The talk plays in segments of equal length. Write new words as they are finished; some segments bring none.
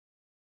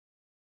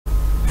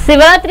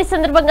శివరాత్రి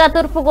సందర్భంగా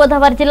తూర్పు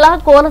గోదావరి జిల్లా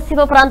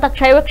కోనసీమ ప్రాంత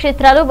శైవ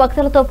క్షేత్రాలు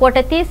భక్తులతో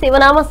పోటెత్తి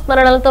శివనామ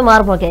స్మరణలతో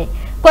మారుమోగాయి.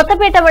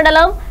 కొత్తపేట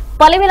మండలం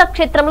పలివెల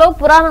క్షేత్రంలో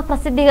పురాణ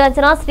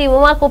ప్రసిద్ధిగాంచిన శ్రీ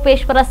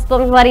ఉమాకోపేశ్వర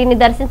స్వామి వారిని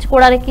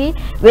దర్శించుకోవడానికి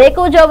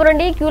వేకువజాము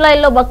నుండి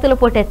క్యూలైన్లో భక్తులు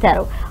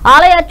పోటెత్తారు.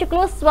 ఆలయ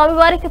అర్చకులు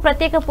స్వామివారికి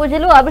ప్రత్యేక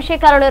పూజలు,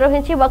 అభిషేకాలు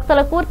నిర్వహించి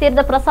భక్తులకు తీర్థ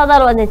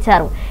ప్రసాదాలు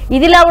అందించారు.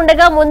 ఇదిలా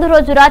ఉండగా ముందు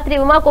రోజు రాత్రి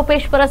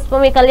ఉమాకోపేశ్వర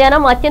స్వామి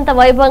కళ్యాణం అత్యంత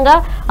వైభవంగా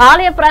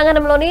ఆలయ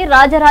ప్రాంగణంలోని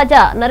రాజరాజ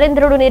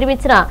నరేంద్రుడు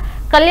నిర్మించిన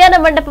కళ్యాణ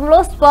మండపంలో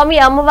స్వామి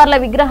అమ్మవార్ల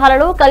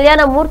విగ్రహాలను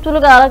కళ్యాణ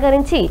మూర్తులుగా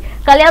అలంకరించి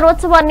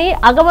కళ్యాణోత్సవాన్ని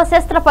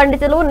అగమశాస్త్ర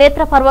పండితులు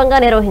నేత్రపర్వంగా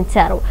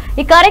నిర్వహించారు.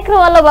 ఈ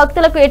కార్యక్రమాల్లో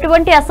భక్తులకు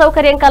ఎటువంటి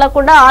అసౌకర్యం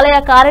కలగకుండా ఆలయ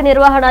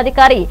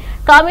కార్యనిర్వహణాధికారి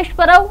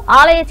కామేశ్వరరావు,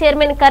 ఆలయ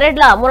చైర్మన్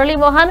కరెడ్ల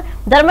మురళీమోహన్,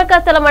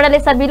 ధర్మకర్తల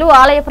మండలి సభ్యులు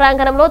ఆలయ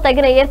ప్రాంగణంలో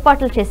తగిన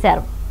ఏర్పాట్లు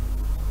చేశారు.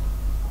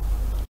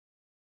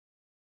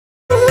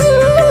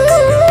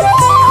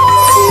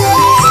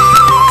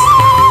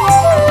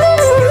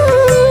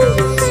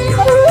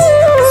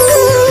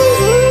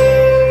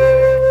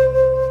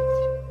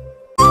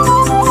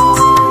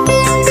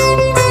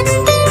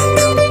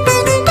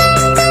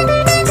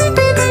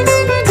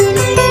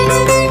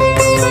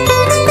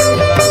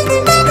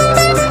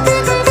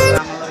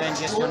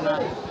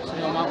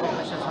 శ్రీ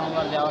ఉమాకోపేశ్వర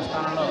స్వామివారి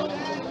దేవస్థానంలో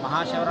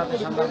మహాశివరాత్రి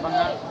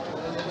సందర్భంగా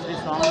శ్రీ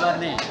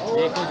స్వామివారిని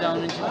వేకువజాము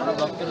నుంచి కూడా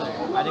భక్తులు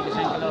అధిక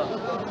సంఖ్యలో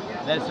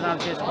దర్శనాలు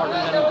చేసుకోవడం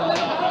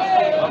జరుగుతుంది.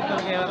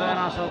 భక్తులకు ఏ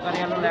విధమైన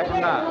సౌకర్యాలు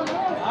లేకుండా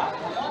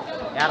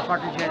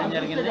ఏర్పాట్లు చేయడం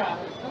జరిగింది.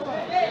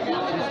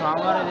 శ్రీ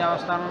స్వామివారి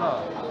దేవస్థానంలో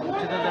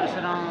ఉచిత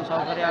దర్శనం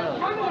సౌకర్యాలు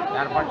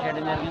ఏర్పాటు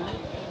చేయడం జరిగింది.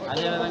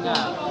 అదేవిధంగా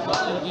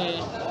భక్తులకి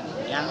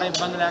ఎండ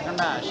ఇబ్బంది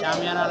లేకుండా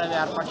షామియానాలు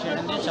ఏర్పాటు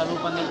చేయడం, చదువు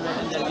పందిళ్ళు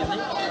వేయడం జరిగింది.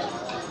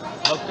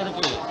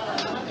 భక్తులకి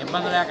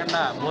ఇబ్బంది లేకుండా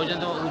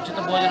ఉచిత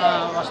భోజన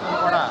వసతులు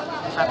కూడా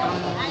సత్రం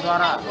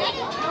ద్వారా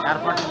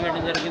ఏర్పాటు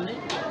చేయడం జరిగింది.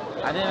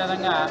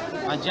 అదేవిధంగా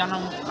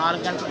మధ్యాహ్నం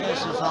 4 గంటలకి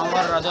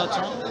స్వామివారి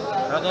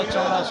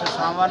రథోత్సవంలో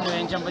స్వామివారిని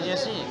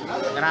వేయించింపజేసి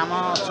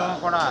గ్రామోత్సవం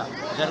కూడా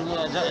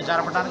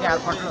జరపడానికి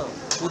ఏర్పాట్లు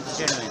పూర్తి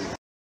చేయడం.